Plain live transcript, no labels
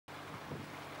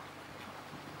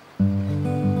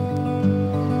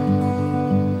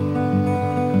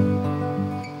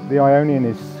The Ionian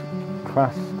is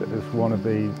classed as one of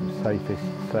the safest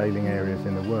sailing areas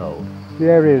in the world. The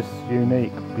area is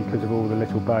unique because of all the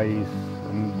little bays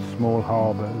and small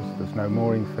harbours. There's no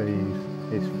mooring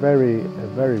fees. It's a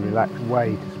very relaxed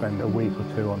way to spend a week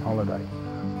or two on holiday.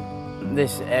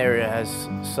 This area has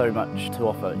so much to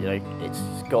offer. You know, it's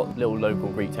got little local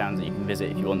Greek towns that you can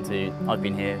visit if you want to. I've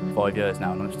been here 5 years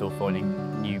now and I'm still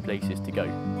finding new places to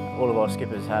go. All of our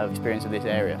skippers have experience of this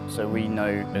area, so we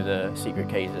know the secret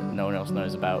caves that no one else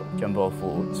knows about, jump off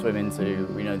or swim into.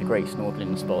 We know the great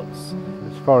snorkeling spots.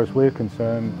 As far as we're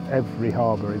concerned, every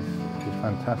harbour is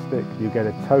fantastic. You get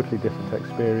a totally different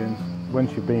experience.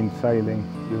 Once you've been sailing,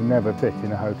 you'll never sit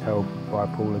in a hotel by a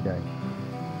pool again.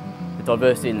 The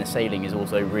diversity in the sailing is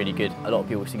also really good. A lot of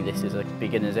people see this as a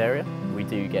beginner's area. We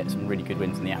do get some really good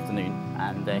winds in the afternoon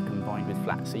and they're combined with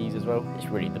flat seas as well. It's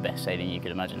really the best sailing you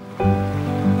could imagine.